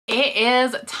It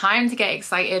is time to get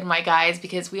excited, my guys,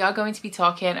 because we are going to be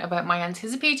talking about my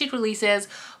anticipated releases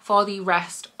for the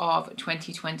rest of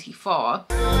 2024.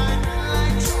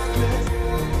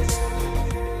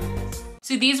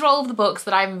 So these are all of the books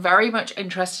that I'm very much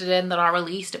interested in that are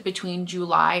released between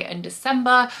July and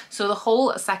December, so the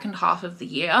whole second half of the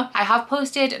year. I have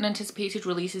posted an anticipated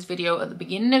releases video at the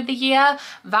beginning of the year.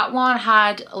 That one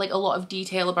had like a lot of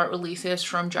detail about releases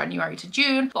from January to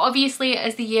June, but obviously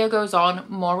as the year goes on,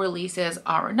 more releases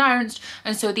are announced,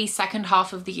 and so the second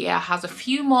half of the year has a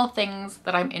few more things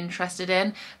that I'm interested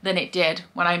in than it did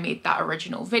when I made that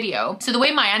original video. So the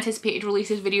way my anticipated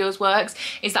releases videos works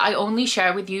is that I only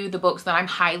share with you the books that I'm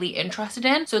highly interested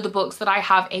in, so the books that I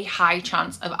have a high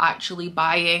chance of actually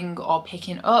buying or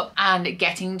picking up and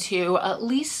getting to at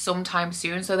least sometime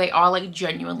soon, so they are like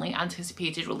genuinely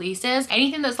anticipated releases.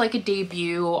 Anything that's like a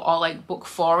debut or like book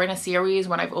 4 in a series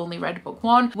when I've only read book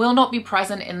 1 will not be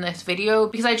present in this video,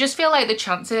 because I just feel like the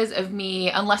chances of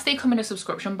me, unless they come in a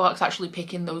subscription box, actually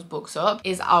picking those books up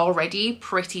is already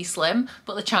pretty slim,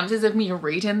 but the chances of me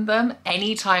reading them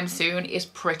anytime soon is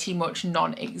pretty much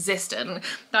non-existent.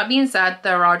 That being said,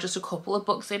 there are just a couple of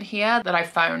books in here that I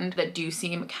found that do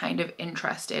seem kind of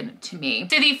interesting to me.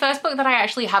 So the first book that I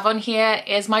actually have on here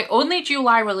is my only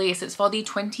July release. It's for the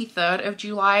 23rd of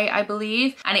July, I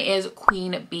believe, and it is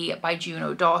Queen Bee by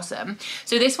Juno Dawson.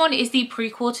 So this one is the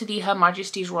prequel to the Her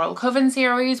Majesty's Royal Coven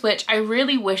series, which I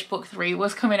really wish book 3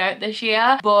 was coming out this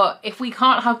year, but if we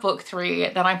can't have book 3,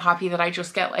 then I'm happy that I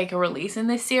just get like a release in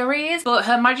this series. But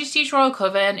Her Majesty's Royal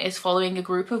Coven is following a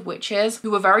group of witches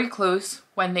who were very close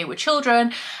when they were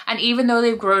children, and even though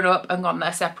they've grown up and gone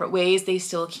their separate ways, they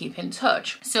still keep in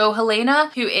touch. So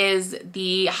Helena, who is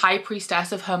the high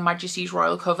priestess of Her Majesty's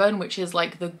Royal Coven, which is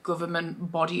like the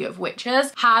government body of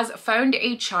witches, has found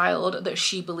a child that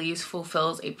she believes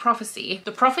fulfills a prophecy.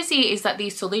 The prophecy is that the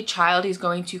sullied child is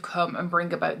going to come and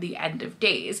bring about the end of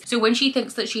days. So when she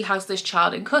thinks that she has this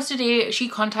child in custody, she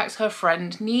contacts her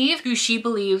friend Neve, who she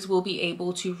believes will be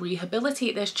able to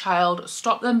rehabilitate this child,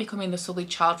 stop them becoming the sullied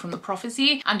child from the prophecy,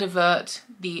 and avert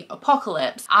the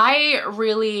apocalypse. I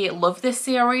really love this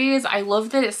series. I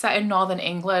love that it's set in Northern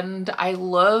England. I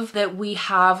love that we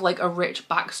have like a rich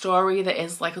backstory that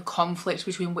is like a conflict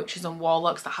between witches and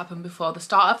warlocks that happened before the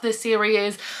start of this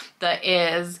series, that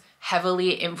is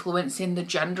heavily influencing the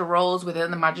gender roles within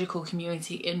the magical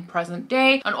community in present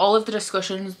day, and all of the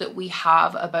discussions that we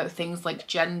have about things like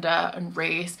gender and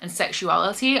race and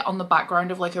sexuality on the background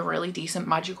of like a really decent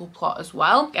magical plot as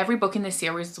well. Every book in this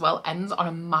series as well ends on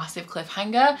a massive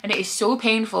cliffhanger, and it is so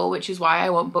painful, which is why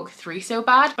I want book 3 so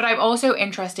bad. But I'm also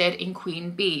interested in Queen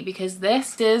Bee because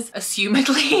this is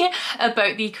assumedly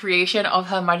about the creation of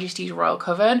Her Majesty's Royal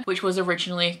Coven, which was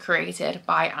originally created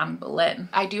by Anne Boleyn.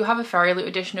 I do have a Fairy Loot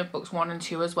edition of books 1 and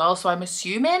 2 as well, so I'm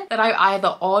assuming that I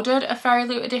either ordered a Fairy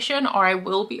Loot edition or I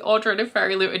will be ordering a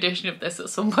Fairy Loot edition of this at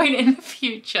some point in the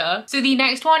future. So the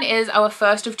next one is our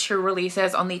first of 2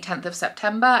 releases on the 10th of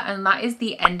September, and that is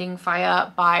The Ending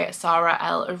Fire by Sarah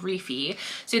L. Arifi.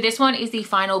 So this one is the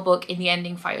final book in the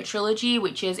Ending Fire trilogy,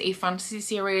 which is a fantasy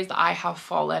series that I have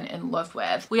fallen in love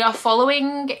with. We are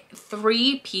following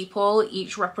 3 people,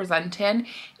 each representing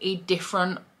a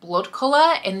different blood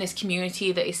colour in this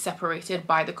community that is separated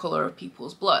by the colour of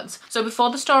people's bloods. So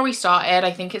before the story started,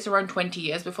 I think it's around 20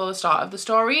 years before the start of the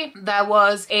story, there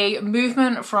was a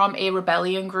movement from a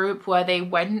rebellion group where they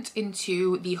went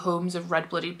into the homes of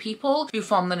red-blooded people who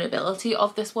form the nobility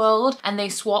of this world, and they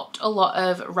swapped a lot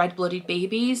of red-blooded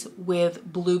babies with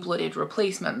blue-blooded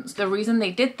replacements. The reason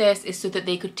they did this is so that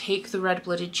they could take the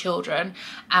red-blooded children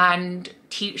and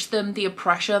teach them the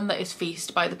oppression that is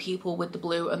faced by the people with the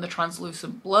blue and the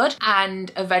translucent blood, and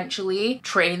eventually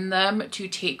train them to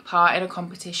take part in a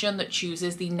competition that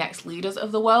chooses the next leaders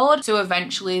of the world. So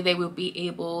eventually they will be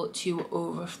able to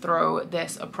overthrow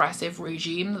this oppressive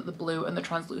regime that the blue and the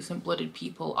translucent blooded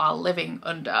people are living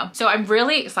under. So I'm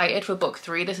really excited for book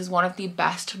 3. This is one of the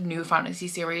best new fantasy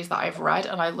series that I've read,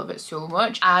 and I love it so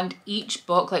much. And each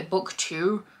book, like book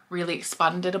 2, really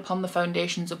expanded upon the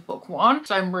foundations of book 1,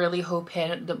 so I'm really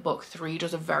hoping that book 3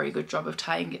 does a very good job of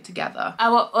tying it together.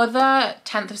 Our other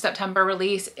 10th of September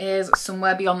release is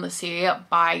Somewhere Beyond the Sea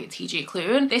by TJ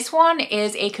Klune. This one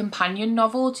is a companion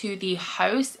novel to The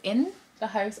House in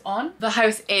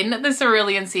the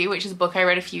Cerulean Sea, which is a book I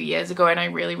read a few years ago and I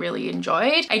really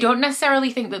enjoyed. I don't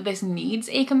necessarily think that this needs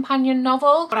a companion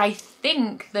novel, but I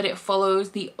think that it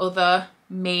follows the other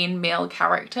main male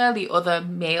character, the other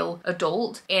male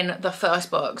adult in the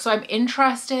first book. So I'm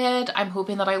interested. I'm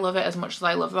hoping that I love it as much as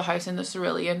I love The House in the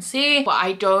Cerulean Sea, but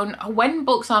I don't, when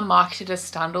books are marketed as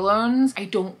standalones, I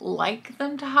don't like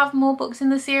them to have more books in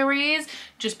the series,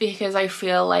 just because I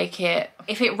feel like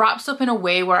if it wraps up in a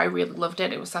way where I really loved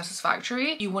it, it was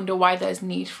satisfactory, you wonder why there's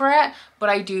need for it. But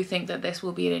I do think that this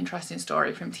will be an interesting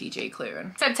story from TJ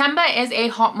Klune. September is a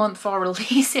hot month for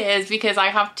releases because I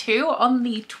have 2 on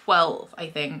the 12th, I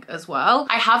think, as well.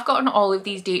 I have gotten all of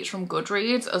these dates from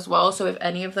Goodreads as well, so if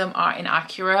any of them are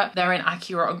inaccurate, they're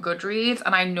inaccurate on Goodreads.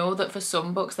 And I know that for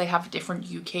some books they have a different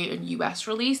UK and US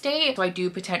release date, so I do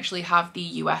potentially have the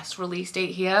US release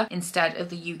date here instead of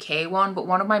the UK one. But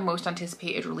one of my most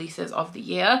anticipated releases of the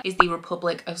year is The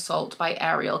Republic of Salt by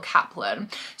Ariel Kaplan.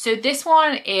 So this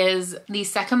one is the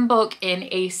second book in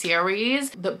a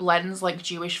series that blends like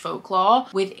Jewish folklore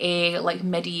with a like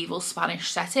medieval Spanish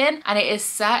setting, and it is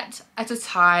set at a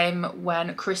time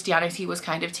when Christianity was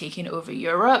kind of taking over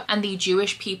Europe, and the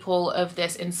Jewish people of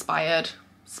this inspired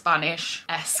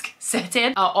Spanish-esque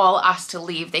setting are all asked to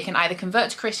leave. They can either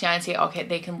convert to Christianity or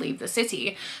they can leave the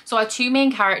city. So our 2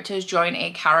 main characters join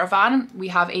a caravan. We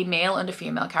have a male and a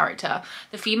female character.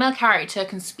 The female character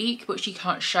can speak, but she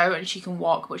can't shout, and she can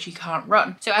walk, but she can't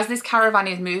run. So as this caravan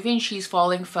is moving, she's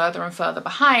falling further and further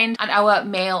behind, and our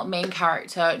male main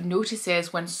character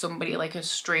notices when somebody, like a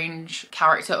strange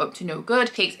character up to no good,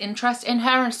 takes interest in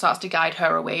her and starts to guide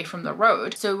her away from the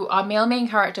road. So our male main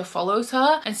character follows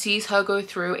her and sees her go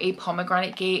through a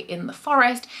pomegranate gate in the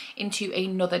forest into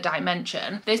another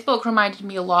dimension. This book reminded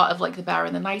me a lot of like The Bear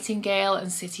and the Nightingale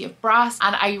and City of Brass,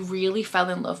 and I really fell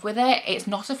in love with it. It's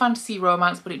not a fantasy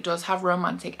romance, but it does have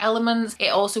romantic elements. It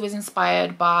also is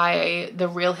inspired by the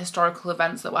real historical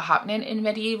events that were happening in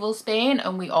medieval Spain,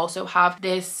 and we also have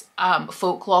this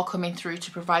folklore coming through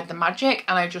to provide the magic,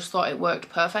 and I just thought it worked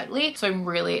perfectly. So I'm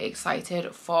really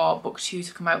excited for book 2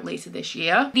 to come out later this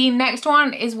year. The next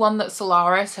one is one that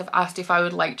Solaris have asked if I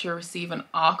would like to receive an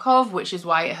arc of, which is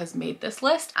why it has made this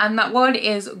list, and that one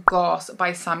is Gorse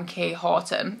by Sam K.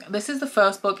 Horton. This is the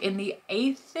first book in the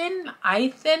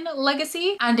Aithin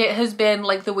legacy, and it has been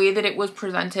like, the way that it was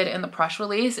presented in the press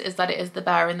release is that it is The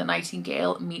Bear and the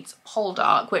Nightingale meets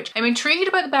Poldark, which I'm intrigued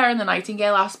about the Bear and the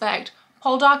Nightingale aspect.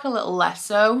 Poldark a little less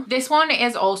so. This one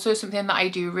is also something that I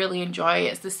do really enjoy.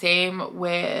 It's the same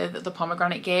with The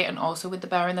Pomegranate Gate and also with The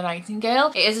Bear and the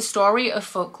Nightingale. It is a story of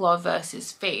folklore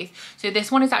versus faith. So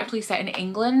this one is actually set in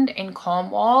England, in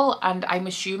Cornwall, and I'm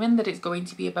assuming that it's going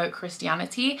to be about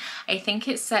Christianity. I think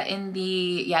it's set in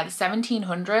the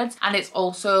 1700s, and it's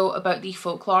also about the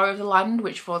folklore of the land,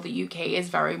 which for the UK is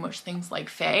very much things like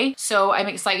fae. So I'm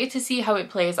excited to see how it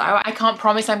plays out. I can't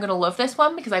promise I'm going to love this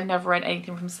one because I've never read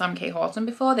anything from Sam K. Horton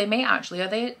before. They may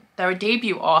actually, they're a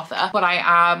debut author, but I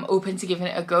am open to giving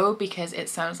it a go because it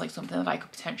sounds like something that I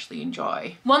could potentially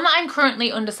enjoy. One that I'm currently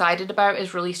undecided about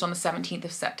is released on the 17th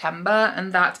of September,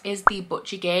 and that is The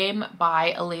Butcher Game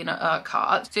by Elena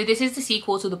Urquhart. So this is the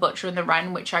sequel to The Butcher and the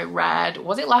Wren, which I read,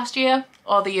 was it last year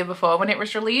or the year before when it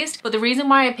was released? But the reason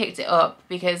why I picked it up,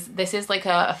 because this is like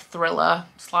a thriller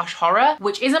slash horror,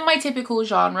 which isn't my typical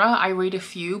genre. I read a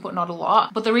few, but not a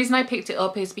lot. But the reason I picked it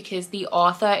up is because the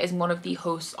author is one of the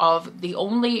hosts of the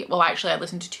only, well actually I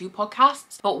listened to 2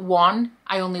 podcasts, but one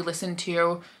I only listened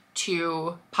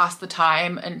to pass the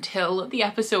time until the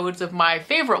episodes of my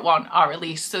favorite one are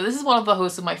released. So this is one of the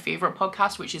hosts of my favorite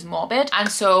podcast, which is Morbid, and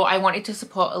so I wanted to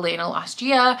support Elena last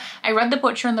year. I read The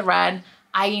Butcher and the Wren.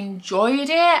 I enjoyed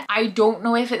it. I don't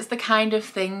know if it's the kind of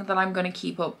thing that I'm going to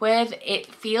keep up with. It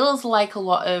feels like a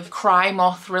lot of crime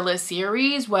or thriller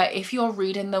series where if you're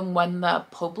reading them when they're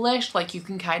published, like you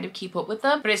can kind of keep up with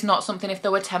them, but it's not something, if there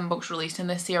were 10 books released in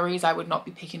this series, I would not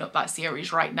be picking up that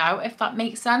series right now, if that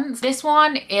makes sense. This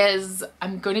one is,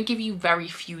 I'm going to give you very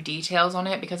few details on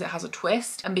it because it has a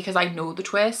twist, and because I know the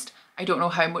twist, I don't know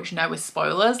how much now is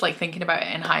spoilers, like thinking about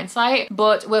it in hindsight,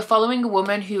 but we're following a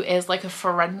woman who is like a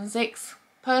forensics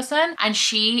person, and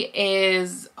she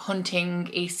is hunting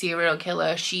a serial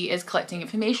killer. She is collecting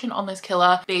information on this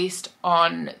killer based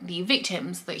on the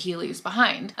victims that he leaves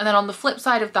behind. And then on the flip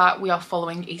side of that, we are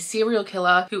following a serial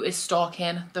killer who is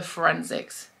stalking the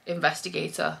forensics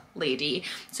investigator lady.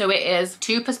 So it is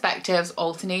 2 perspectives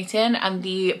alternating, and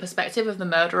the perspective of the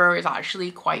murderer is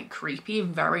actually quite creepy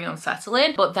and very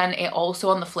unsettling, but then it also,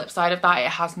 on the flip side of that,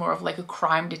 it has more of like a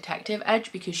crime detective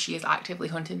edge because she is actively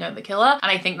hunting down the killer,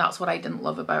 and I think that's what I didn't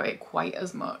love about it quite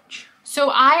as much. So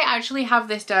I actually have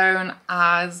this down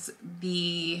as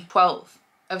the 12th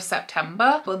of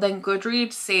September, but then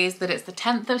Goodreads says that it's the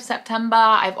 10th of September.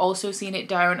 I've also seen it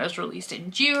down as released in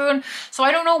June, so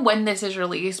I don't know when this is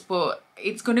released, but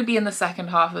it's going to be in the second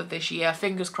half of this year,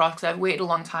 fingers crossed, because I've waited a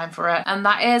long time for it, and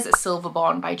that is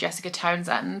Silverborn by Jessica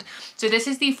Townsend. So this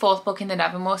is the 4th book in the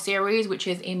Nevermore series, which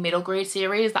is a middle grade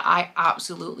series that I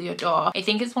absolutely adore. I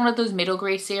think it's one of those middle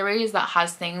grade series that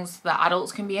has things that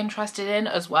adults can be interested in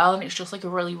as well, and it's just like a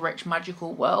really rich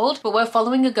magical world. But we're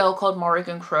following a girl called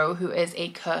Morrigan Crow, who is a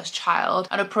cursed child,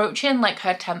 and approaching like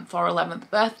her 10th or 11th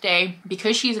birthday,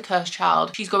 because she's a cursed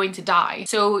child, she's going to die.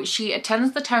 So she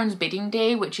attends the town's bidding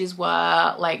day, which is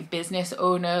where like business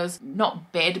owners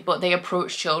not bid, but they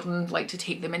approach children like to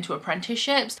take them into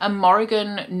apprenticeships, and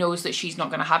Morrigan knows that she's not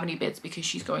going to have any bids because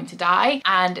she's going to die.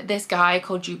 And this guy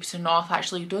called Jupiter North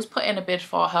actually does put in a bid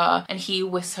for her, and he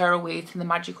whisks her away to the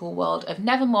magical world of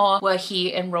Nevermore, where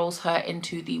he enrolls her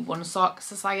into the One Sock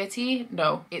Society.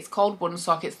 No, it's called One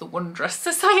Sock, it's the Wondrous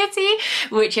Society,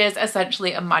 which is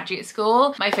essentially a magic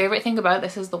school. My favorite thing about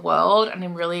this is the world, and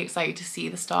I'm really excited to see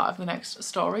the start of the next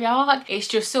story arc. It's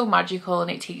just so magical,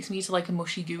 and it takes me to like a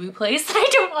mushy gooey place that I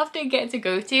don't often get to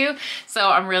go to, so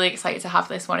I'm really excited to have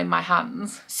this one in my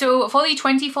hands. So for the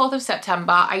 24th of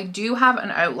September, I do have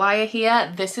an outlier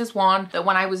here. This is one that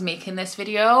when I was making this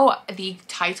video, the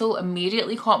title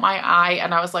immediately caught my eye,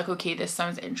 and I was like, okay, this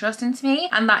sounds interesting to me,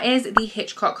 and that is The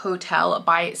Hitchcock Hotel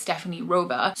by Stephanie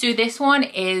Rober. So this one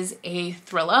is a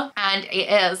thriller, and it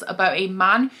is about a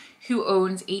man who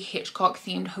owns a Hitchcock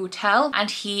themed hotel, and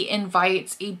he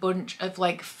invites a bunch of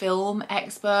like film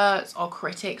experts or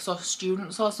critics or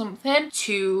students or something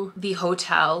to the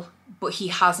hotel, but he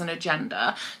has an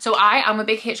agenda. So I am a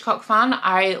big Hitchcock fan.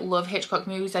 I love Hitchcock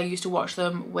movies. I used to watch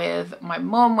them with my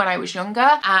mum when I was younger,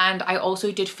 and I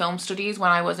also did film studies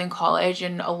when I was in college,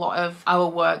 and a lot of our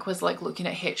work was like looking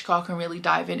at Hitchcock and really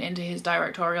diving into his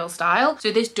directorial style. So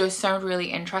this does sound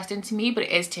really interesting to me, but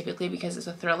it is typically, because it's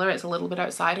a thriller, it's a little bit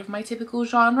outside of my typical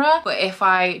genre. But if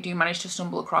I do manage to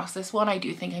stumble across this one, I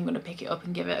do think I'm going to pick it up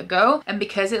and give it a go. And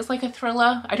because it's like a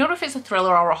thriller, I don't know if it's a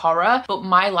thriller or a horror, but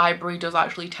my library does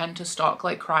actually tend to stock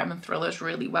like crime and thrillers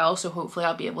really well, so hopefully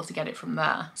I'll be able to get it from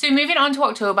there. So moving on to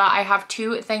October, I have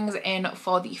 2 things in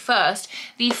for the first.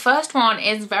 The first one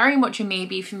is very much a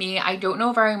maybe for me. I don't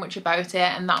know very much about it,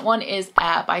 and that one is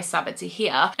Air by Sabaa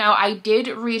Tahir. Now I did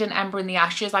read An Ember in the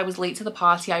Ashes. I was late to the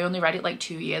party. I only read it like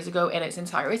 2 years ago in its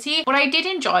entirety, but I did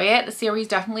enjoy it. The series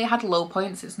definitely had low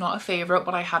points. It's not a favorite,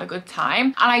 but I had a good time,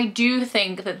 and I do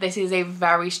think that this is a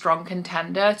very strong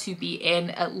contender to be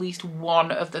in at least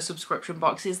one of the subscription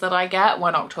boxes that I get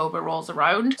when October rolls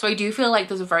around. So I do feel like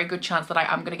there's a very good chance that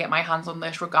I am going to get my hands on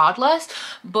this regardless.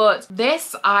 But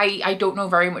this, I don't know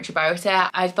very much about it.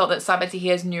 I thought that Sabaa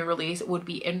Tahir's new release would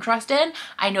be interesting.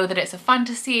 I know that it's a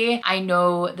fantasy. I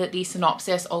know that the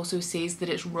synopsis also says that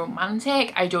it's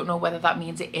romantic. I don't know whether that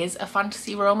means it is a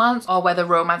fantasy romance or whether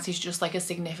romance is just like a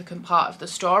significant part of the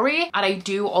story. And I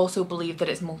do also believe that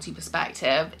it's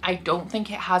multi-perspective. I don't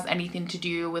think it has anything to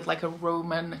do with like a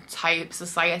Roman type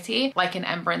society like An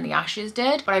Ember in the Ashes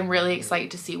did, but I'm really excited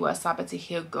to see where Sabaa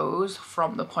Tahir goes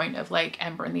from the point of like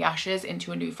Ember in the Ashes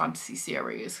into a new fantasy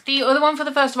series. The other one for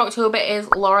the 1st of October is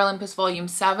Lore Olympus Volume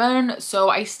 7. So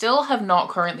I still have not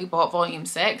currently bought Volume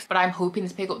 6, but I'm hoping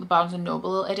to pick up the Barnes &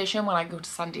 Noble edition when I go to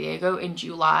San Diego in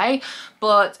July.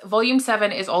 But Volume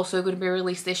 7 is also going to be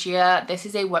released this year. This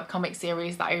is a webcomic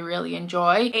series that I really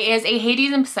enjoy. It is a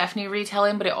Hades and Persephone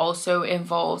retelling, but it also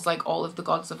involves like all of the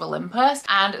gods of Olympus.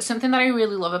 And something that I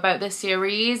really love about this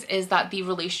series is that the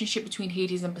relationship between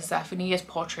Hades and Persephone is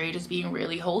portrayed as being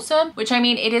really wholesome, which I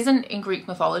mean, it isn't in Greek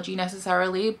mythology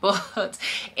necessarily, but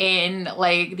in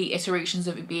like the iterations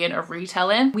of it being a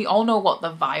retelling, we all know what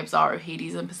the vibes are of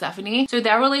Hades and Persephone. So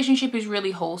their relationship is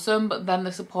really wholesome, but then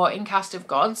the supporting cast of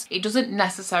gods, it doesn't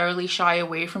necessarily shy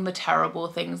away from the terrible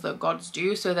things that gods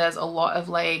do. So there's a lot of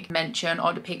like mention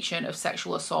or depiction of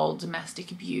sexual assault,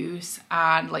 domestic abuse,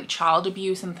 and like child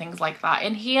abuse and things like that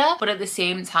in here. But at the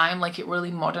same time, like it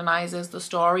really modernizes the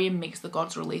story and makes the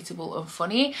gods relatable and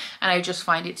funny, and I just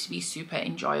find it to be super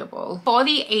enjoyable. For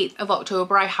the 8th of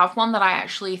October, I have one that I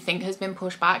actually think has been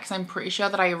pushed back because I'm pretty sure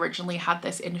that I originally had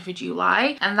this in for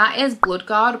July, and that is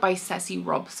Bloodguard by Ceci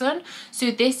Robson.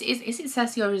 So this is it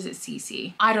Ceci or is it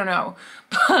Cece? I don't know,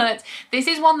 but this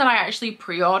is one that I actually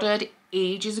pre-ordered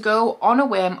ages ago on a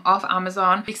whim off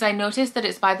Amazon because I noticed that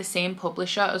it's by the same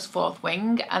publisher as Fourth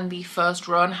Wing, and the first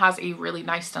run has a really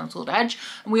nice stenciled edge,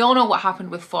 and we all know what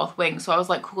happened with Fourth Wing, so I was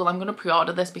like, cool, I'm gonna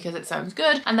pre-order this because it sounds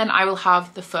good, and then I will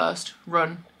have the first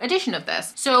run edition of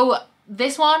this. So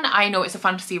This one, I know it's a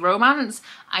fantasy romance.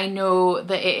 I know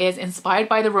that it is inspired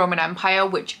by the Roman Empire,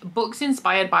 which books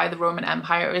inspired by the Roman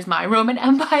Empire is my Roman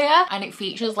Empire. And it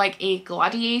features like a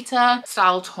gladiator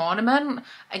style tournament,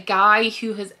 a guy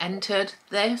who has entered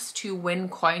this to win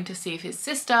coin to save his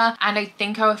sister. And I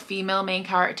think our female main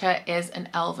character is an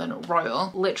elven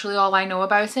royal. Literally all I know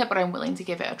about it, but I'm willing to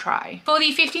give it a try. For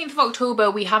the 15th of October,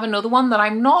 we have another one that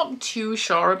I'm not too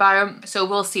sure about. So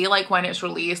we'll see like when it's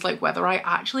released, like whether I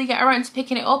actually get around to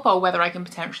picking it up or whether I can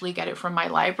potentially get it from my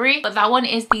library. But that one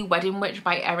is The Wedding Witch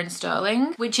by Erin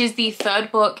Sterling, which is the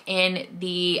third book in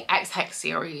the xx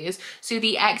series. So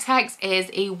the xx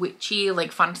is a witchy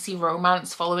like fantasy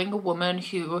romance following a woman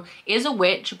who is a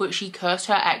witch, but she cursed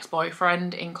her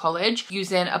ex-boyfriend in college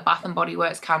using a Bath and Body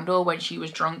Works candle when she was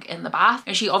drunk in the bath.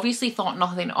 And she obviously thought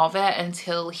nothing of it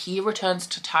until he returns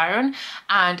to town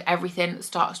and everything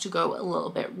starts to go a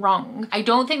little bit wrong. I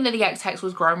don't think that the xx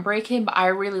was groundbreaking, but I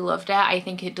really loved it. I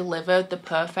think it delivered the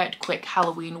perfect quick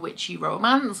Halloween witchy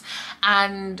romance.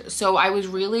 And so I was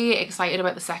really excited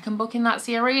about the second book in that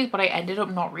series, but I ended up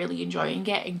not really enjoying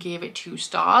it and gave it 2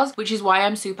 stars, which is why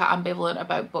I'm super ambivalent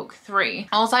about book 3.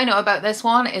 All I know about this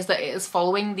one is that it is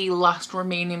following the last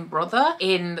remaining brother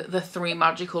in the 3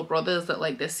 magical brothers that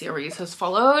like this series has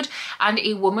followed, and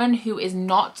a woman who is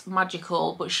not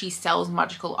magical but she sells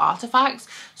magical artifacts.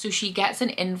 So she gets an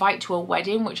invite to a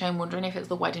wedding, which I'm wondering if it's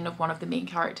the wedding of one of the main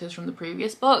characters from the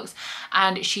previous books,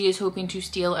 and she is hoping to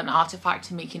steal an artifact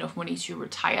to make enough money to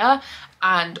retire.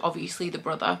 And obviously the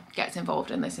brother gets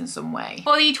involved in this in some way.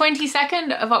 For the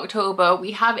 22nd of October,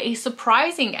 we have a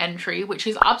surprising entry, which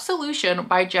is Absolution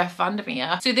by Jeff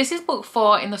Vandermeer. So this is book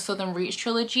 4 in the Southern Reach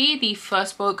trilogy, the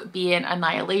first book being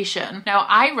Annihilation. Now,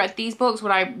 I read these books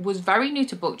when I was very new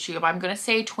to booktube. I'm gonna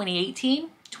say 2018.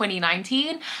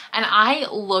 2019, and I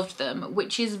loved them,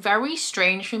 which is very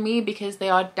strange for me because they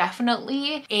are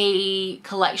definitely a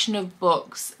collection of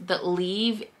books that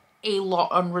leave a lot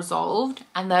unresolved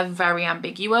and they're very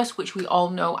ambiguous, which we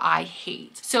all know I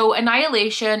hate. So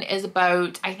Annihilation is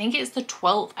about, I think it's the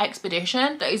 12th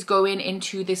expedition that is going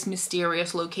into this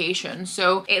mysterious location.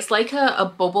 So it's like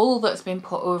a bubble that's been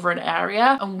put over an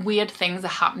area and weird things are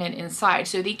happening inside.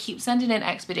 So they keep sending in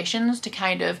expeditions to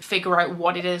kind of figure out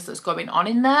what it is that's going on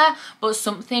in there, but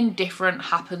something different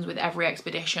happens with every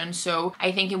expedition. So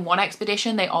I think in one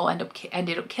expedition they all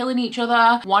ended up killing each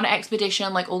other. One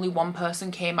expedition, like only one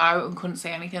person came out and couldn't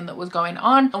say anything that was going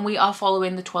on, and we are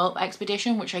following the 12th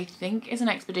expedition, which I think is an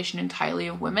expedition entirely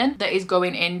of women that is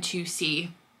going in to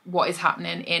see what is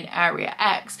happening in Area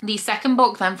X. The second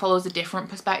book then follows a different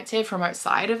perspective from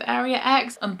outside of Area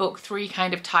X, and book 3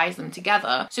 kind of ties them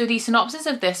together. So the synopsis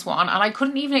of this one, and I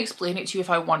couldn't even explain it to you if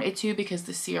I wanted to because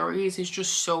the series is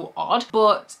just so odd,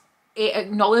 but it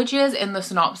acknowledges in the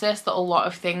synopsis that a lot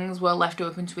of things were left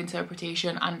open to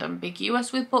interpretation and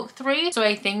ambiguous with book 3. So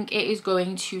I think it is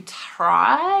going to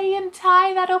try and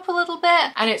tie that up a little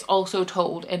bit. And it's also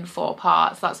told in 4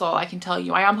 parts. That's all I can tell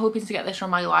you. I am hoping to get this from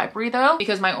my library though,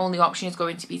 because my only option is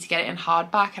going to be to get it in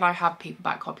hardback, and I have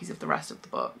paperback copies of the rest of the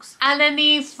books. And then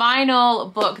the final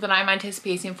book that I'm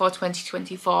anticipating for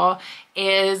 2024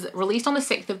 is released on the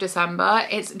 6th of December.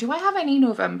 Do I have any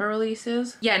November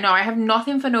releases? Yeah, no, I have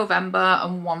nothing for November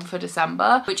and one for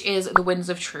December, which is The Winds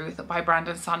of Truth by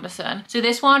Brandon Sanderson. So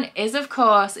this one is of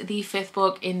course the 5th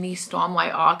book in the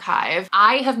Stormlight Archive.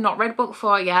 I have not read book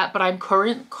 4 yet, but I'm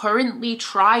currently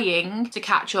trying to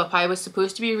catch up. I was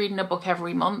supposed to be reading a book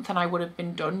every month and I would have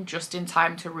been done just in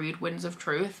time to read Winds of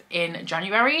Truth in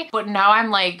January, but now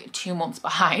I'm like 2 months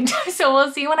behind. So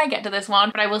we'll see when I get to this one,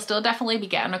 but I will still definitely be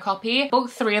getting a copy.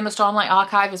 Book 3 in the Stormlight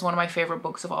Archive is one of my favorite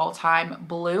books of all time.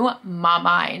 Blew my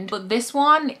mind. But this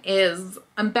one is,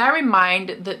 and bear in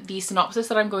mind that the synopsis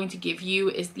that I'm going to give you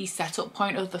is the setup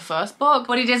point of the first book,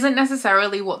 but it isn't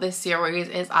necessarily what this series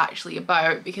is actually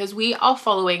about, because we are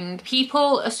following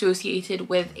people associated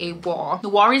with a war. The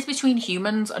war is between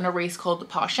humans and a race called the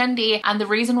Parshendi, and the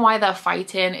reason why they're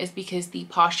fighting is because the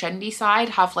Parshendi side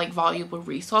have like valuable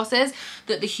resources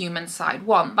that the human side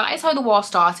want. That is how the war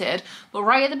started, but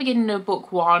right at the beginning of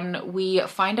book 1 we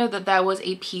find out that there was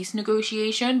a peace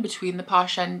negotiation between the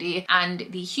Parshendi and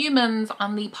the humans,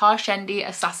 and the Parshendi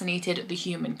assassinated the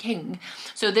human king.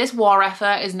 So this war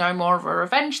effort is now more of a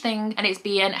revenge thing, and it's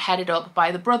being headed up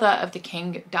by the brother of the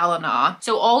king, Dalinar.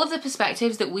 So all of the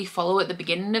perspectives that we follow at the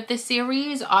beginning of this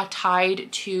series are tied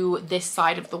to this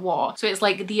side of the war. So it's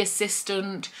like the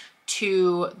assistant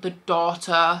to the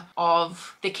daughter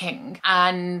of the king,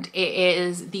 and it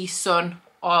is the son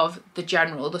of the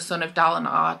general, the son of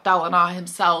Dalinar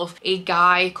himself, a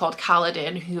guy called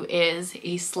Kaladin who is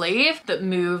a slave that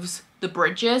moves the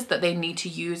bridges that they need to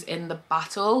use in the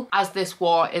battle as this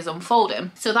war is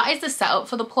unfolding. So that is the setup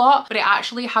for the plot, but it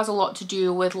actually has a lot to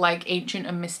do with like ancient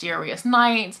and mysterious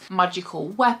knights, magical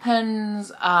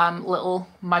weapons, little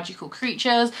magical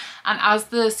creatures, and as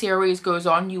the series goes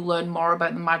on you learn more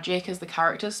about the magic as the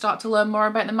characters start to learn more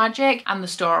about the magic, and the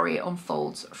story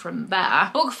unfolds from there.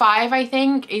 Book 5 I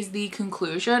think is the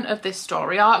conclusion of this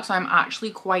story arc, so I'm actually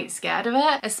quite scared of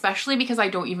it, especially because I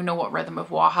don't even know what Rhythm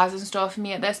of War has in store for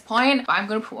me at this point. But I'm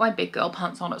going to put my big girl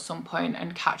pants on at some point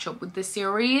and catch up with this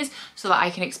series so that I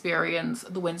can experience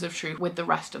the Winds of Truth with the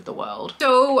rest of the world.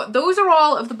 So those are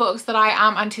all of the books that I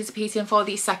am anticipating for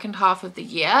the second half of the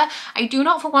year. I do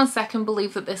not for one second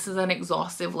believe that this is an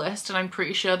exhaustive list, and I'm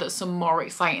pretty sure that some more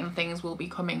exciting things will be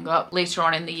coming up later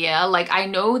on in the year. Like I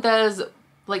know there's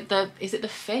like is it the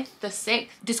 5th, the 6th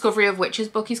Discovery of Witches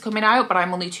book is coming out, but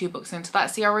I'm only 2 books into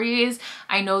that series.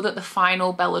 I know that the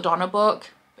final Belladonna book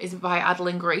is by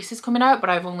Adeline Grace is coming out, but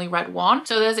I've only read 1.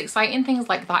 So there's exciting things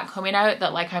like that coming out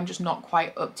that like I'm just not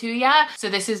quite up to yet.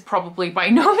 So this is probably by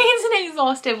no means an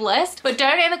exhaustive list, but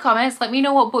down in the comments let me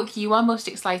know what book you are most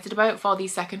excited about for the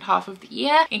second half of the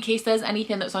year, in case there's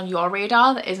anything that's on your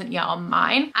radar that isn't yet on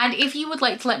mine. And if you would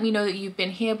like to let me know that you've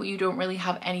been here but you don't really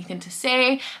have anything to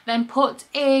say, then put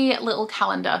a little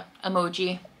calendar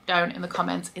emoji down in the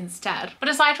comments instead. But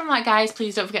aside from that guys,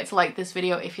 please don't forget to like this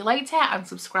video if you liked it and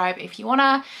subscribe if you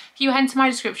wanna. If you head to my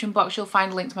description box you'll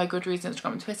find a link to my Goodreads,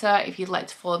 Instagram and Twitter if you'd like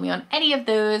to follow me on any of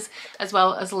those, as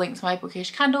well as a link to my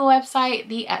Bookish candle website,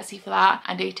 the Etsy for that,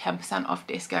 and a 10% off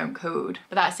discount code.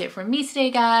 But that's it from me today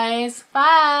guys.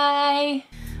 Bye!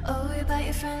 Oh, you bite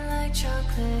your friend like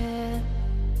chocolate.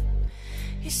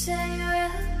 You say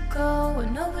you'll go where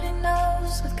nobody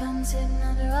knows, with guns hidden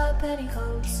under our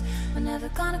petticoats. We're never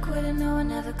gonna quit it, no, we're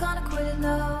never gonna quit it,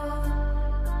 no.